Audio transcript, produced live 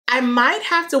I might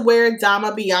have to wear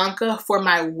Dama Bianca for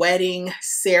my wedding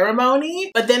ceremony,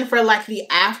 but then for like the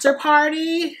after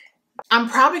party, I'm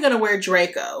probably gonna wear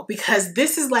Draco because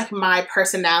this is like my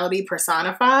personality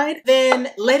personified.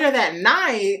 Then later that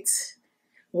night,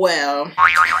 well,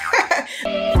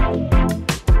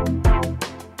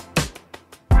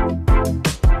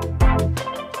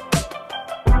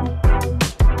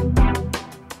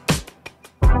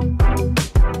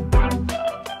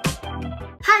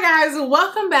 Hi guys,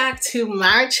 welcome back to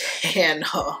my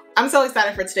channel. I'm so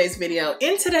excited for today's video.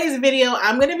 In today's video,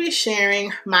 I'm gonna be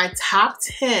sharing my top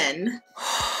 10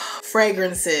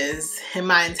 fragrances in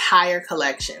my entire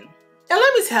collection. And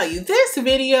let me tell you, this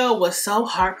video was so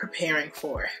hard preparing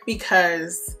for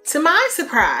because to my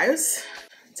surprise,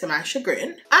 to my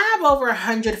chagrin, I have over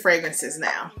 100 fragrances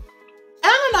now. I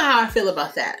don't know how I feel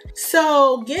about that.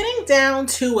 So getting down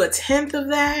to a 10th of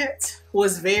that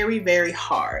was very, very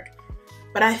hard.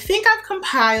 But I think I've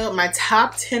compiled my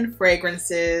top 10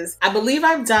 fragrances. I believe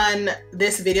I've done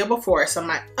this video before, so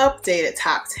my updated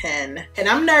top 10. And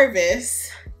I'm nervous,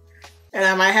 and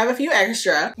I might have a few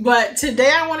extra, but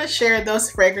today I want to share those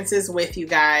fragrances with you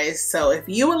guys. So if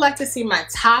you would like to see my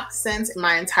top scents in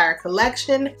my entire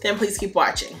collection, then please keep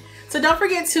watching. So don't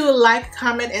forget to like,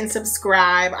 comment, and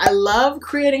subscribe. I love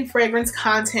creating fragrance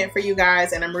content for you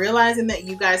guys, and I'm realizing that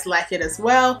you guys like it as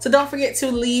well. So don't forget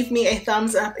to leave me a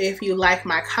thumbs up if you like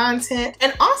my content.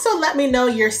 And also let me know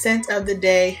your scent of the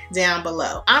day down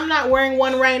below. I'm not wearing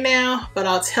one right now, but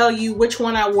I'll tell you which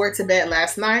one I wore to bed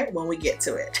last night when we get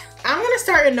to it. I'm gonna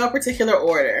start in no particular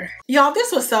order. Y'all,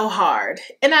 this was so hard.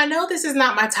 And I know this is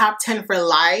not my top 10 for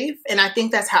life, and I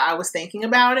think that's how I was thinking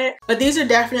about it, but these are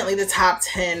definitely the top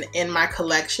 10 in my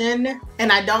collection,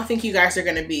 and I don't think you guys are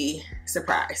gonna be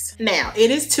surprised. Now, it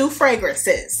is 2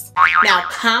 fragrances. Now,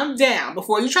 calm down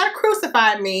before you try to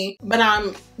crucify me, but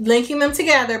I'm linking them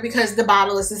together because the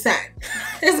bottle is the same.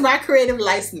 It's my creative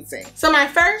licensing. So my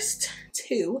first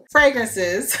 2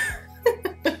 fragrances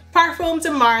Parfum de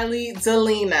Marly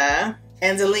Delina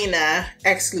and Delina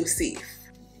Exclusive.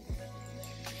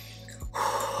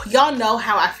 Y'all know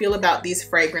how I feel about these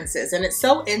fragrances, and it's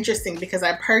so interesting because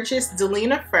I purchased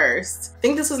Delina first. I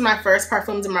think this was my first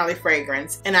Parfum de Marly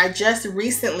fragrance, and I just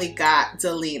recently got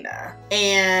Delina.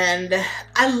 And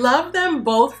I love them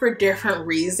both for different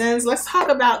reasons. Let's talk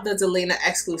about the Delina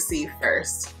Exclusive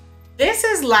first. This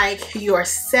is like your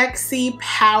sexy,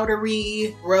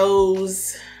 powdery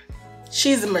rose.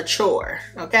 She's mature,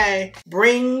 okay?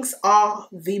 Brings all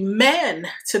the men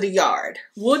to the yard.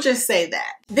 We'll just say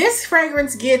that. This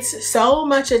fragrance gets so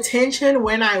much attention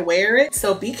when I wear it,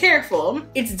 so be careful.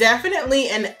 It's definitely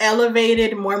an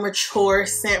elevated, more mature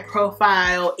scent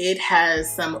profile. It has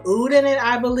some oud in it,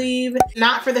 I believe.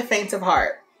 Not for the faint of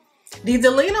heart. The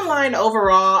Delina line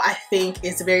overall, I think,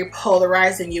 is very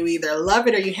polarizing. You either love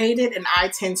it or you hate it, and I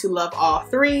tend to love all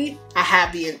 3. I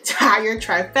have the entire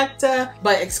trifecta,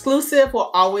 but Exclusive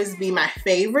will always be my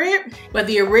favorite. But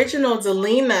the original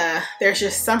Delina, there's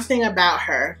just something about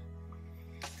her.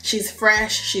 She's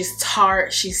fresh, she's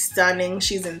tart, she's stunning,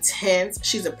 she's intense,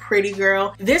 she's a pretty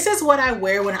girl. This is what I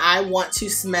wear when I want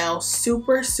to smell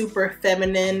super, super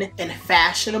feminine and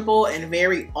fashionable and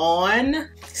very on.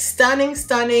 Stunning,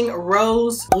 stunning,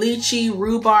 rose, lychee,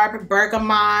 rhubarb,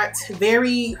 bergamot,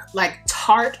 very like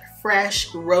tart,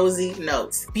 fresh, rosy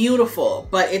notes. Beautiful,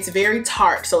 but it's very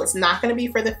tart, so it's not gonna be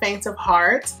for the faint of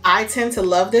heart. I tend to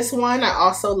love this one. I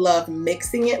also love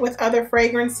mixing it with other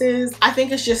fragrances. I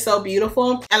think it's just so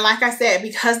beautiful. And like I said,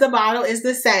 because the bottle is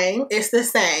the same, it's the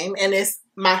same, and it's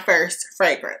my first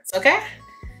fragrance, okay?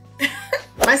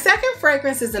 My second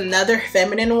fragrance is another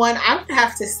feminine one. I would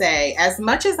have to say, as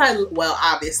much as well,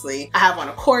 obviously, I have on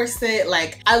a corset,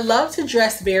 like, I love to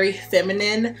dress very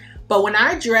feminine. But when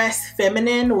I dress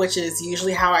feminine, which is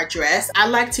usually how I dress, I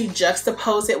like to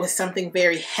juxtapose it with something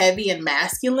very heavy and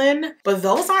masculine. But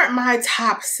those aren't my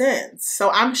top scents. So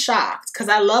I'm shocked because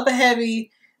I love a heavy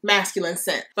masculine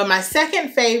scent. But my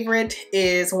second favorite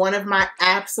is one of my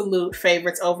absolute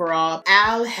favorites overall,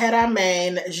 Al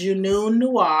Haramain Junoon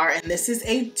Noir. And this is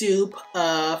a dupe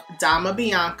of Dama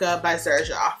Bianca by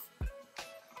Xerjoff.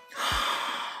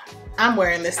 I'm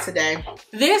wearing this today.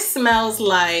 This smells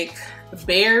like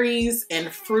berries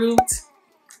and fruit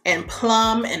and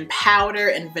plum and powder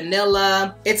and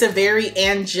vanilla. It's a very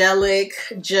angelic,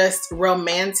 just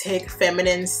romantic,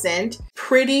 feminine scent.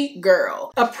 Pretty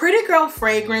girl. A pretty girl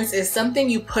fragrance is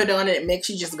something you put on and it makes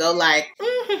you just go like,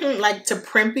 like to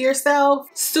primp yourself.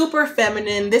 Super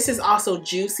feminine. This is also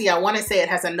juicy. I want to say it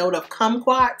has a note of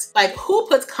kumquat. Like, who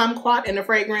puts kumquat in a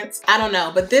fragrance? I don't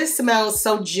know, but this smells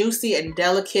so juicy and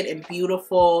delicate and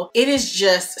beautiful. It is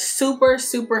just super,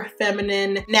 super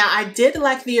feminine. Now, I did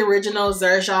like the original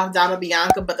Xerjoff off Donna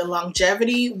Bianca, but the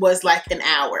longevity was like an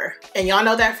hour. And y'all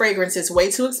know that fragrance is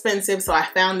way too expensive, so I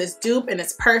found this dupe and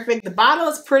it's perfect. The bottle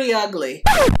is pretty ugly,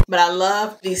 but I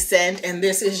love the scent, and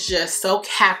this is just so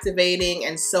captivating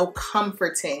and so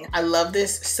comforting. I love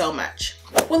this so much.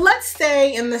 Well, let's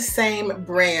stay in the same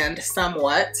brand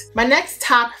somewhat. My next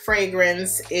top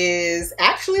fragrance is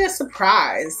actually a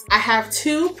surprise. I have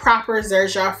two proper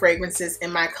Xerjoff fragrances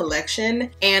in my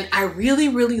collection, and I really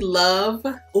love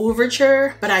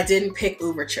Ouverture, but I didn't pick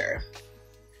Ouverture.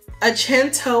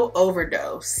 Acento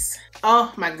Overdose.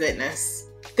 Oh my goodness.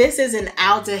 This is an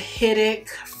aldehydic,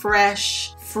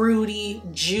 fresh, fruity,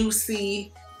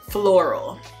 juicy,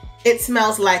 floral. It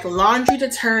smells like laundry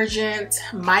detergent,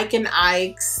 Mike and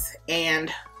Ike's, and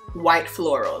white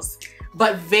florals.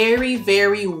 But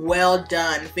very well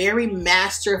done, very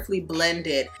masterfully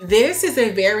blended. This is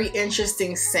a very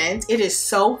interesting scent. It is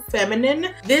so feminine.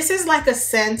 This is like a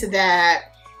scent that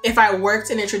if I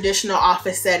worked in a traditional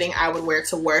office setting, I would wear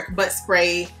to work, but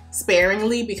spray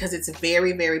sparingly because it's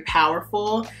very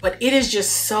powerful. But it is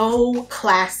just so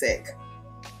classic.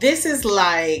 This is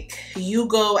like you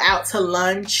go out to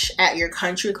lunch at your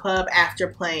country club after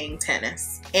playing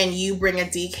tennis and you bring a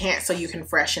decant so you can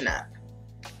freshen up.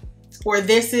 Or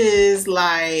this is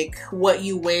like what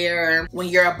you wear when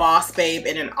you're a boss babe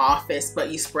in an office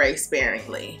but you spray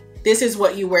sparingly. This is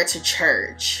what you wear to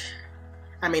church.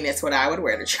 I mean, it's what I would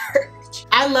wear to church.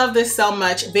 I love this so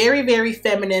much. Very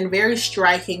feminine, very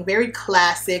striking, very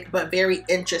classic, but very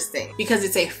interesting because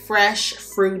it's a fresh,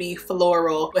 fruity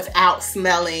floral without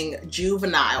smelling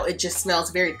juvenile. It just smells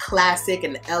very classic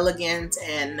and elegant,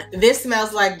 and this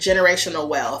smells like generational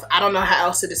wealth. I don't know how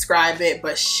else to describe it,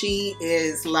 but she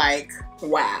is like,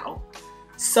 wow.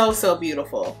 So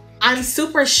beautiful. I'm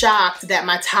super shocked that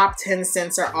my top 10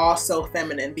 scents are all so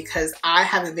feminine because I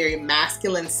have a very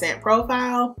masculine scent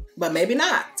profile, but maybe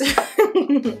not.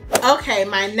 Okay,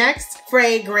 my next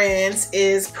fragrance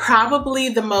is probably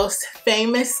the most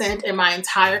famous scent in my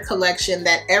entire collection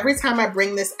that every time I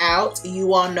bring this out,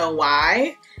 you all know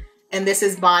why. And this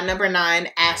is Bond No. 9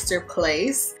 Astor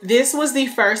Place. This was the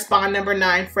first Bond No.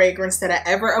 9 fragrance that I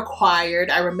ever acquired.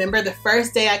 I remember the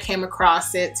first day I came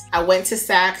across it. I went to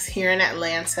Saks here in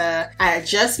Atlanta. I had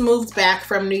just moved back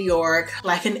from New York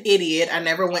like an idiot. I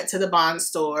never went to the Bond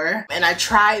store. And I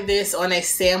tried this on a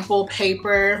sample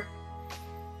paper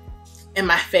and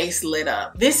my face lit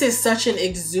up. This is such an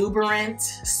exuberant,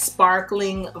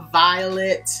 sparkling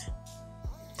violet.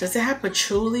 Does it have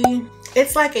patchouli?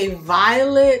 It's like a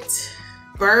violet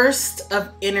burst of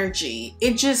energy.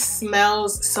 It just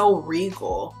smells so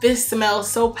regal. This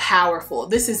smells so powerful.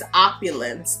 This is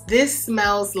opulence. This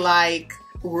smells like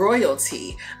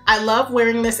royalty. I love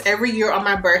wearing this every year on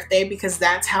my birthday because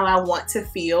that's how I want to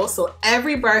feel. So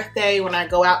every birthday when I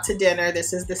go out to dinner,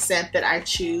 this is the scent that I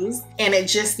choose, and it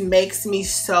just makes me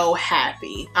so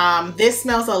happy. This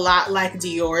smells a lot like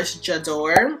Dior's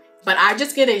J'adore, but I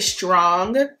just get a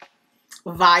strong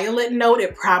violet note.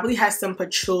 It probably has some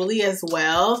patchouli as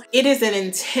well. It is an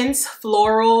intense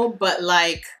floral, but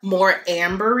like more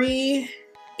ambery.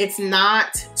 It's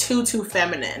not too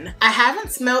feminine. I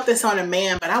haven't smelled this on a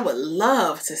man, but I would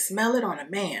love to smell it on a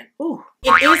man. Ooh.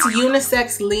 It is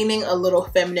unisex leaning a little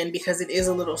feminine because it is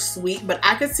a little sweet, but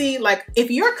I could see, like,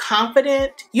 if you're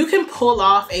confident, you can pull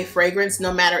off a fragrance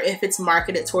no matter if it's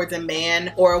marketed towards a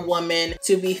man or a woman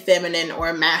to be feminine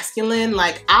or masculine.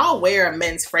 Like, I'll wear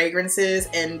men's fragrances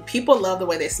and people love the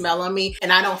way they smell on me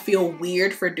and I don't feel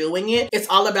weird for doing it. It's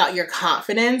all about your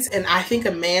confidence, and I think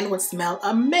a man would smell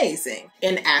amazing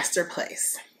in Astor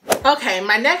Place. Okay,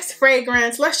 my next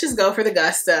fragrance, let's just go for the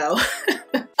gusto.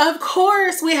 Of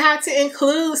course, we had to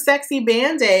include sexy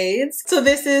band-aids. So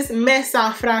this is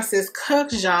Maison Francis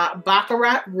Kurkdjian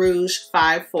Baccarat Rouge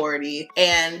 540.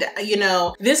 And you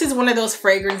know, this is one of those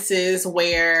fragrances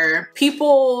where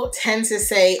people tend to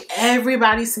say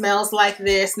everybody smells like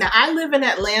this. Now, I live in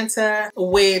Atlanta,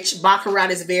 which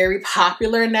Baccarat is very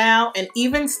popular now. And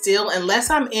even still, unless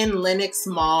I'm in Lenox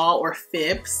Mall or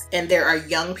Phipps and there are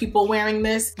young people wearing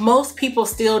this, most people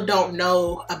still don't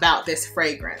know about this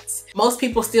fragrance. Most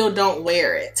people still don't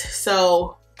wear it.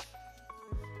 So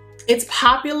it's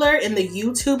popular in the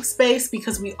YouTube space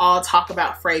because we all talk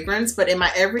about fragrance, but in my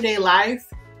everyday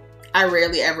life, I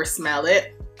rarely ever smell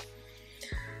it.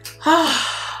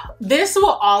 This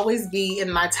will always be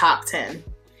in my top 10.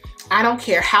 I don't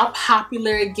care how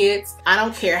popular it gets. I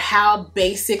don't care how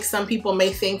basic some people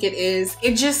may think it is.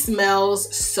 It just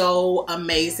smells so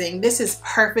amazing. This is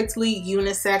perfectly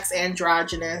unisex,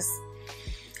 androgynous.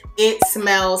 It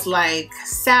smells like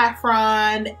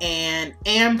saffron and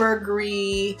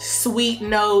ambergris, sweet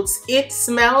notes. It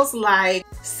smells like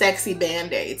sexy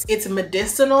band-aids. It's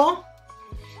medicinal.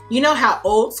 You know how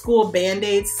old school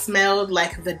Band-Aids smelled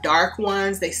like the dark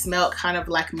ones? They smelled kind of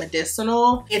like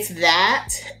medicinal. It's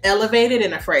that elevated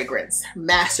in a fragrance,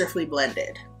 masterfully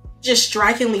blended. Just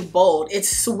strikingly bold.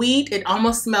 It's sweet. It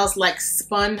almost smells like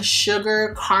spun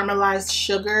sugar, caramelized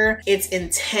sugar. It's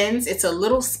intense. It's a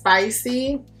little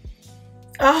spicy.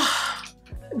 Oh,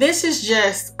 this is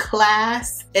just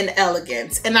class and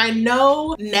elegance. And I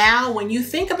know now when you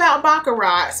think about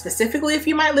Baccarat, specifically if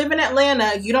you might live in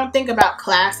Atlanta, you don't think about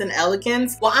class and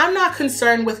elegance. Well, I'm not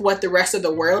concerned with what the rest of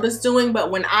the world is doing,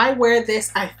 but when I wear this,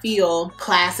 I feel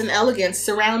class and elegance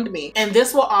surround me. And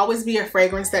this will always be a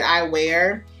fragrance that I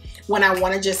wear when I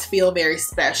want to just feel very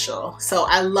special. So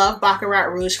I love Baccarat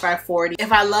Rouge 540.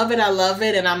 If I love it, I love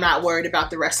it, and I'm not worried about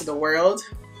the rest of the world.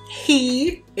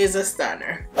 He is a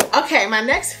stunner. Okay, my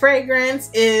next fragrance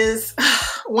is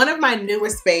one of my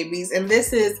newest babies, and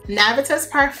this is Navitas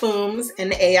Parfums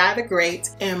and AI the Great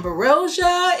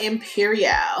Ambrosia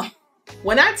Imperial.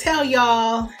 When I tell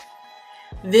y'all,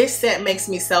 this scent makes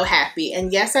me so happy.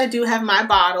 And yes, I do have my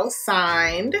bottle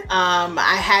signed.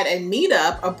 I had a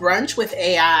meetup, a brunch with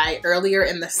AI earlier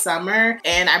in the summer,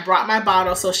 and I brought my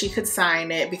bottle so she could sign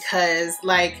it because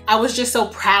like I was just so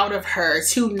proud of her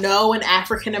to know an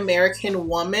African-American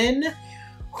woman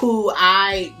who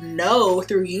I know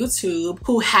through YouTube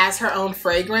who has her own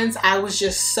fragrance. I was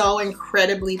just so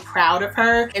incredibly proud of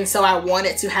her, and so I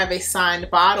wanted to have a signed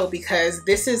bottle because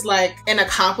this is like an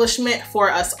accomplishment for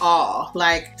us all.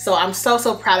 Like, so I'm so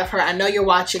proud of her. I know you're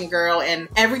watching, girl, and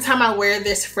every time I wear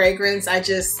this fragrance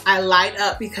I light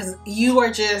up because you are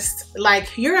just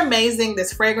like, you're amazing.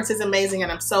 This fragrance is amazing,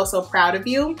 and I'm so proud of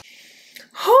you.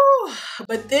 Whew.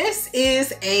 But this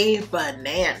is a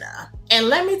banana. And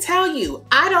let me tell you,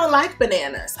 I don't like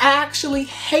bananas. I actually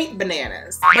hate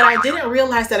bananas. But I didn't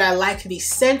realize that I like the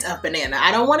scent of banana.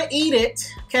 I don't want to eat it,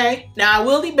 okay? Now I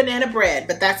will eat banana bread,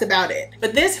 but that's about it.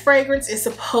 But this fragrance is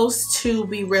supposed to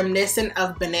be reminiscent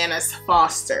of Bananas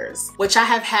Foster's, which I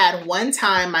have had one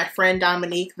time. My friend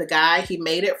Dominique, the guy, he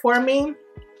made it for me.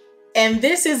 And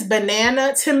this is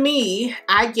banana. To me,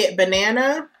 I get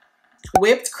banana,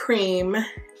 whipped cream,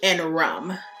 and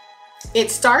rum. It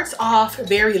starts off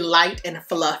very light and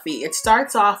fluffy. It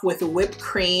starts off with whipped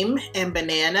cream and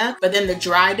banana, but then the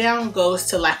dry down goes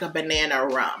to like a banana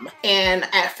rum. And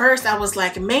at first I was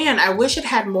like, man, I wish it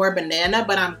had more banana,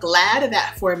 but I'm glad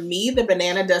that for me, the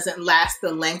banana doesn't last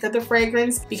the length of the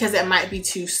fragrance because it might be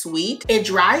too sweet. It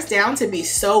dries down to be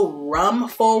so rum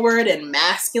forward and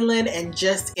masculine and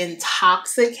just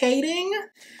intoxicating.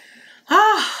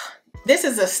 This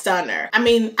is a stunner. I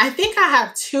mean, I think I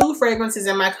have 2 fragrances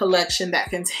in my collection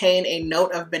that contain a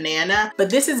note of banana,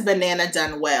 but this is banana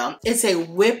done well. It's a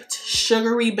whipped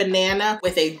sugary banana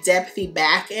with a depthy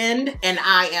back end, and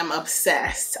I am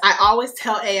obsessed. I always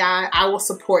tell AI I will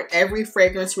support every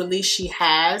fragrance release she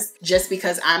has just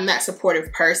because I'm that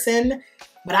supportive person.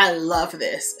 But I love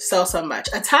this so much.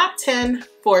 A top 10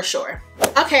 for sure.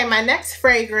 Okay, my next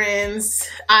fragrance,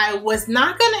 I was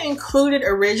not gonna include it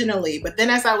originally, but then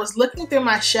as I was looking through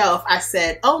my shelf, I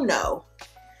said, oh no,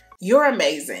 you're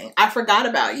amazing. I forgot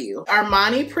about you.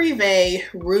 Armani Privé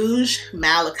Rouge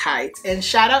Malachite. And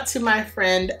shout out to my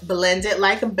friend Blended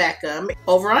Like Beckham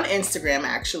over on Instagram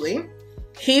actually.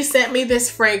 He sent me this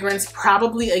fragrance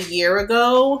probably a year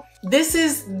ago. This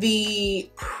is the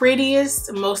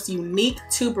prettiest, most unique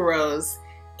tuberose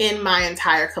in my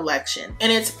entire collection.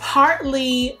 And it's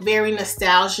partly very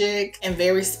nostalgic and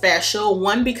very special.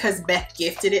 One, because Beck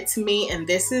gifted it to me, and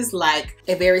this is like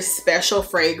a very special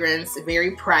fragrance,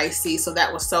 very pricey. So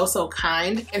that was so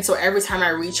kind. And so every time I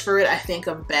reach for it, I think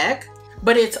of Beck.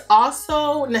 But it's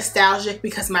also nostalgic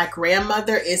because my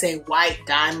grandmother is a white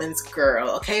diamonds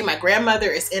girl, okay? My grandmother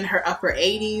is in her upper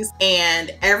 80s,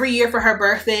 and every year for her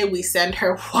birthday, we send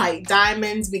her white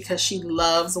diamonds because she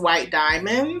loves white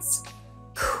diamonds.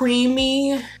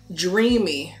 Creamy,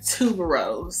 dreamy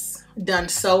tuberose, done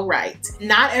so right.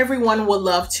 Not everyone will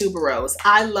love tuberose.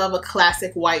 I love a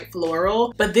classic white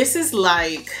floral, but this is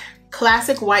like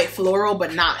classic white floral,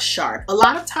 but not sharp. A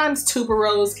lot of times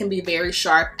tuberose can be very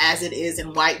sharp as it is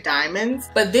in white diamonds,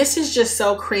 but this is just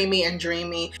so creamy and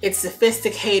dreamy. It's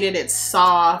sophisticated, it's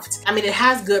soft. I mean, it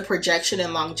has good projection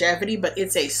and longevity, but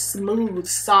it's a smooth,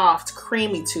 soft,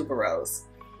 creamy tuberose.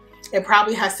 It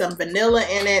probably has some vanilla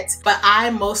in it, but I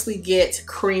mostly get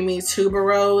creamy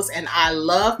tuberose, and I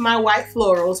love my white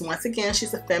florals. Once again,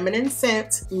 she's a feminine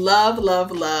scent. Love,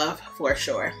 love, love for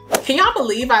sure. Can y'all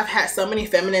believe I've had so many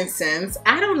feminine scents?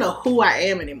 I don't know who I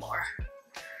am anymore.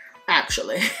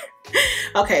 actually.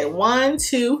 Okay, 1,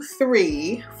 2,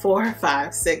 3, 4,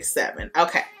 5, 6, 7.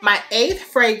 Okay, my 8th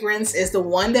fragrance is the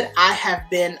one that I have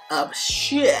been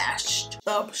obsessed.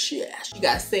 Obsessed. You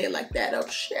gotta say it like that,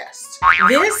 obsessed.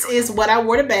 This is what I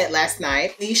wore to bed last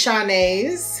night.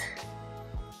 Nichon's,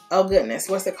 oh goodness,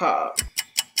 what's it called?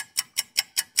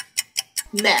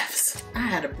 Nefs. I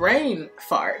had a brain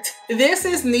fart. This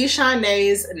is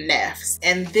Nichon's Nefs,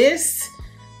 and this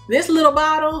little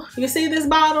bottle, you see this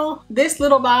bottle? This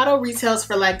little bottle retails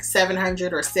for like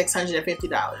 $700 or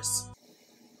 $650.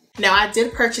 Now I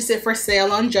did purchase it for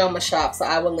sale on Joma Shop, so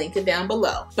I will link it down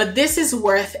below. But this is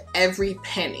worth every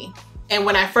penny. And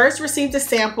when I first received a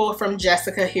sample from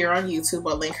Jessica here on YouTube,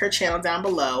 I'll link her channel down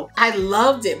below, I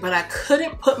loved it, but I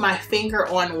couldn't put my finger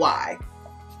on why.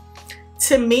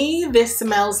 To me, this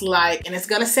smells like, and it's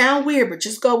gonna sound weird, but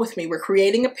just go with me. We're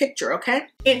creating a picture, okay?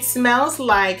 It smells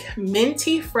like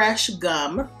minty fresh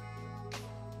gum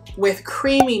with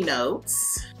creamy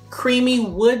notes, creamy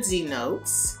woodsy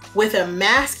notes, with a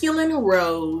masculine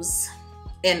rose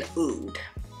and oud.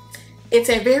 It's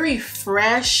a very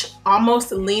fresh,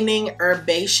 almost leaning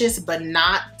herbaceous, but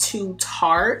not too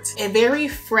tart. A very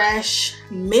fresh,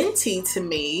 minty to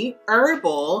me,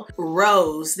 herbal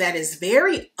rose that is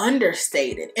very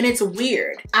understated. And it's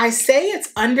weird. I say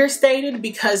it's understated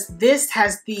because this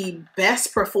has the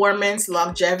best performance,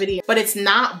 longevity, but it's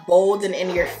not bold and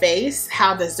in your face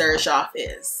how the Xerjoff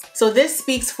is. So this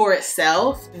speaks for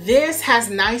itself. This has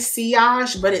nice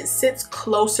sillage, but it sits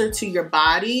closer to your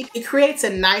body. It creates a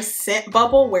nice scent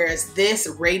bubble, whereas this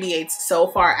radiates so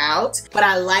far out. But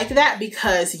I like that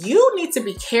because you need to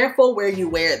be careful where you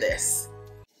wear this.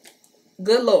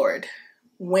 Good Lord,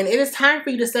 when it is time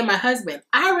for you to send my husband,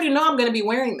 I already know I'm gonna be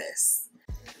wearing this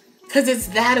because it's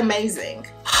that amazing.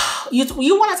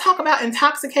 You want to talk about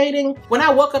intoxicating? When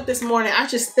I woke up this morning, I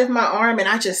just stiffed my arm and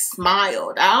I just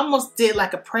smiled. I almost did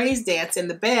like a praise dance in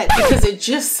the bed because it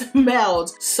just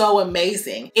smelled so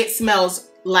amazing. It smells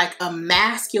like a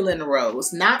masculine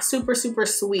rose, not super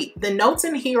sweet. The notes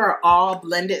in here are all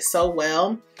blended so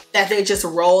well that they just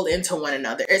roll into one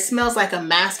another. It smells like a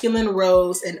masculine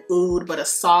rose and oud, but a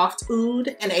soft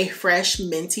oud and a fresh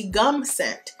minty gum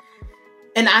scent.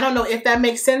 And I don't know if that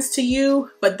makes sense to you,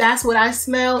 but that's what I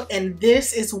smell. And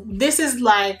this is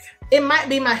like, it might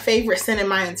be my favorite scent in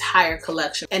my entire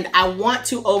collection. And I want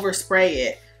to overspray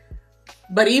it,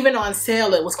 but even on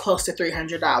sale, it was close to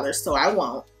 $300, so I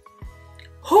won't.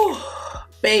 Whew,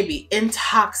 baby,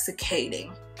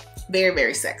 intoxicating.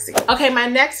 Very sexy. Okay, my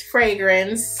next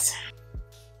fragrance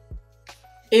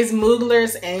is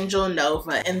Mugler's Angel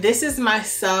Nova, and this is my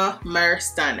summer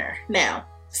stunner. Now,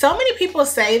 so many people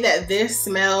say that this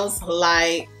smells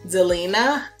like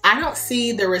Delina. I don't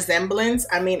see the resemblance.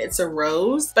 I mean, it's a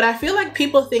rose, but I feel like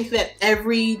people think that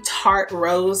every tart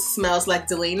rose smells like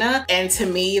Delina, and to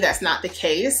me, that's not the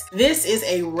case. This is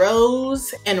a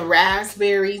rose and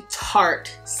raspberry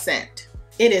tart scent.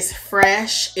 It is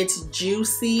fresh, it's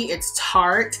juicy, it's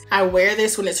tart. I wear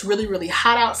this when it's really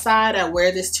hot outside. I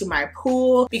wear this to my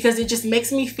pool because it just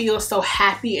makes me feel so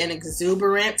happy and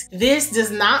exuberant. This does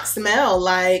not smell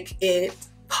like it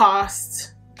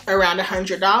costs around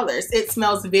 $100. It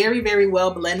smells very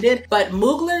well blended, but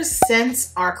Mugler's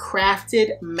scents are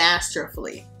crafted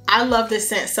masterfully. I love this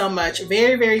scent so much.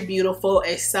 Very beautiful,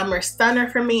 a summer stunner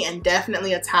for me, and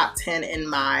definitely a top 10 in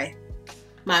my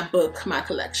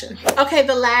collection. Okay,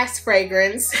 the last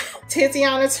fragrance,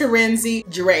 Tiziana Terenzi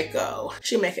Draco.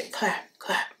 She make it clap.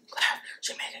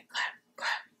 She make it clap.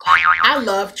 I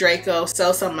love Draco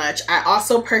so much. I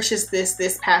also purchased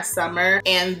this past summer,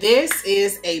 and this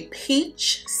is a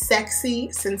peach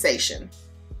sexy sensation.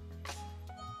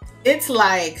 It's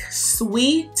like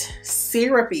sweet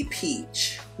syrupy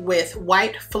peach with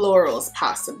white florals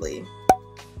possibly.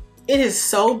 It is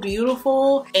so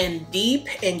beautiful and deep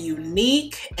and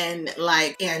unique and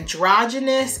like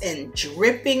androgynous and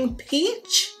dripping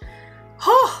peach.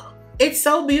 Oh, it's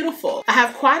so beautiful. I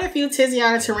have quite a few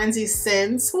Tiziana Terenzi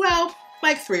scents, well,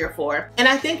 like 3 or 4. And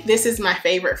I think this is my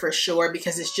favorite for sure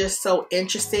because it's just so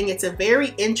interesting. It's a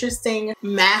very interesting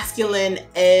masculine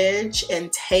edge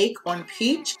and take on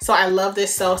peach. So I love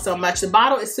this so much. The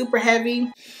bottle is super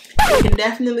heavy. It can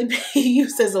definitely be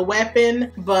used as a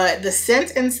weapon, but the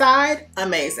scent inside,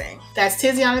 amazing. That's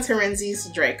Tiziana Terenzi's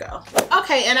Draco.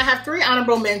 Okay, and I have 3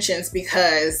 honorable mentions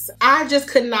because I just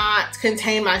could not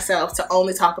contain myself to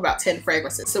only talk about 10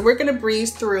 fragrances. So we're gonna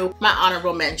breeze through my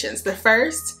honorable mentions. The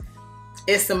first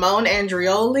is Simone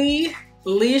Andreoli,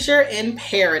 Leisure in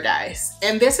Paradise.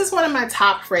 And this is one of my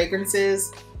top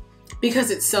fragrances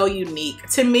because it's so unique.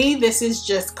 To me, this is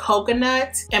just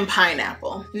coconut and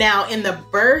pineapple. Now, in the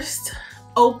burst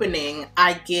opening,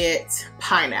 I get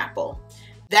pineapple.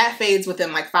 That fades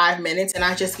within like 5 minutes and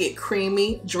I just get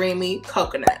creamy, dreamy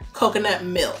coconut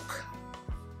milk.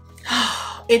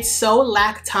 It's so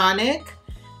lactonic.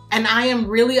 And I am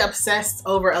really obsessed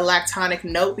over a lactonic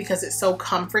note because it's so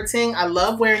comforting. I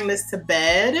love wearing this to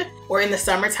bed, or in the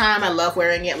summertime, I love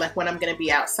wearing it like when I'm gonna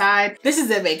be outside. This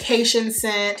is a vacation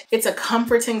scent. It's a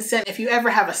comforting scent. If you ever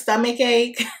have a stomach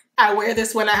ache, I wear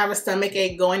this when I have a stomach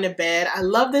ache going to bed. I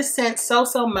love this scent so,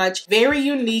 so much. Very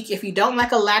unique. If you don't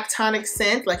like a lactonic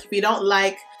scent, like if you don't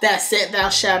like that scent thou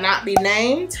shalt not be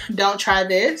named, don't try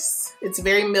this. It's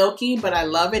very milky, but I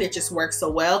love it. It just works so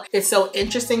well. It's so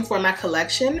interesting for my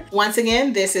collection. Once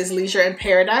again, this is Leisure in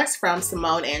Paradise from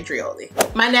Simone Andrioli.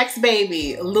 My next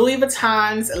baby, Louis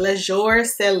Vuitton's Le Jour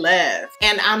se lève.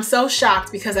 And I'm so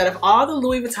shocked because out of all the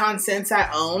Louis Vuitton scents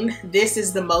I own, this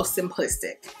is the most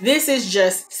simplistic. This is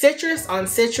just citrus on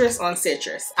citrus on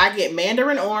citrus. I get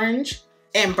mandarin orange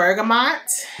and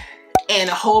bergamot and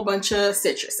a whole bunch of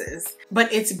citruses.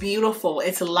 But it's beautiful,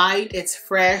 it's light, it's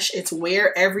fresh, it's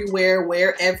wear everywhere,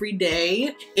 wear every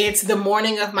day. It's the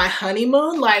morning of my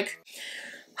honeymoon. Like,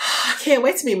 I can't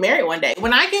wait to be married one day.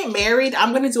 When I get married,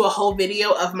 I'm gonna do a whole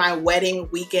video of my wedding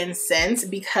weekend scents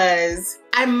because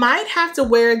I might have to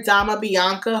wear Dama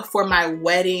Bianca for my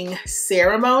wedding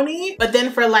ceremony, but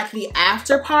then for like the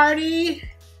after party,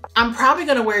 I'm probably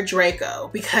gonna wear Draco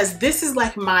because this is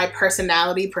like my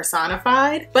personality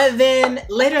personified. But then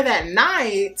later that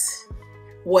night,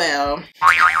 well,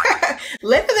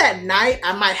 later that night,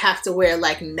 I might have to wear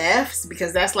like Neff's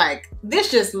because that's like,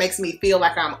 this just makes me feel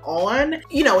like I'm on,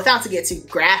 you know, without to get too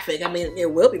graphic. I mean,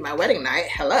 it will be my wedding night,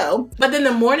 hello. But then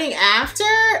the morning after,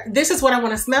 this is what I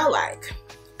wanna smell like.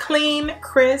 Clean,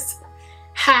 crisp,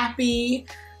 happy,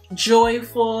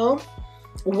 joyful.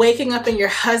 Waking up in your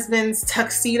husband's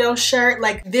tuxedo shirt,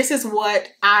 like this is what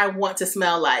I want to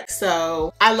smell like.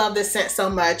 So I love this scent so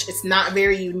much. It's not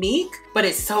very unique, but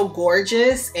it's so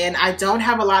gorgeous, and I don't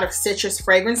have a lot of citrus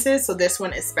fragrances, so this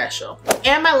one is special.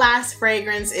 And my last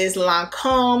fragrance is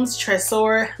Lancome's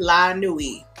Trésor La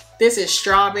Nuit. This is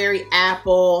strawberry,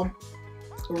 apple,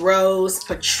 rose,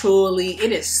 patchouli.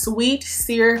 It is sweet,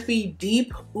 syrupy,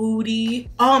 deep oudi.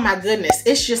 Oh my goodness,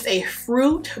 it's just a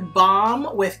fruit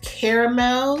bomb with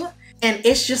caramel, and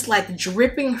it's just like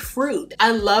dripping fruit.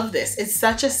 I love this. It's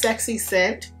such a sexy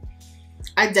scent.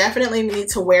 I definitely need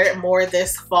to wear it more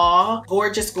this fall.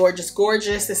 Gorgeous, gorgeous,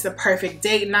 gorgeous. It's the perfect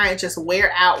date night. Just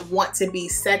wear out, want to be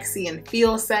sexy and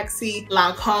feel sexy.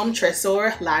 Lancôme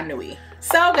Trésor La Nuit.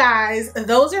 So guys,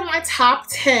 those are my top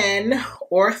 10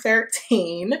 or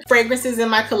 13 fragrances in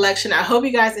my collection. I hope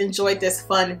you guys enjoyed this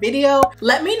fun video.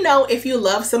 Let me know if you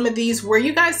love some of these. Were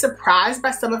you guys surprised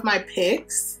by some of my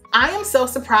picks? I am so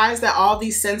surprised that all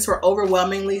these scents were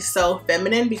overwhelmingly so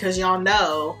feminine because y'all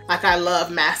know, like, I love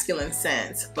masculine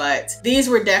scents, but these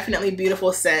were definitely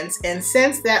beautiful scents and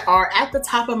scents that are at the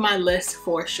top of my list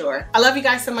for sure. I love you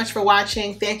guys so much for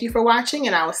watching. Thank you for watching,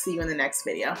 and I will see you in the next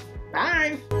video.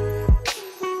 Bye.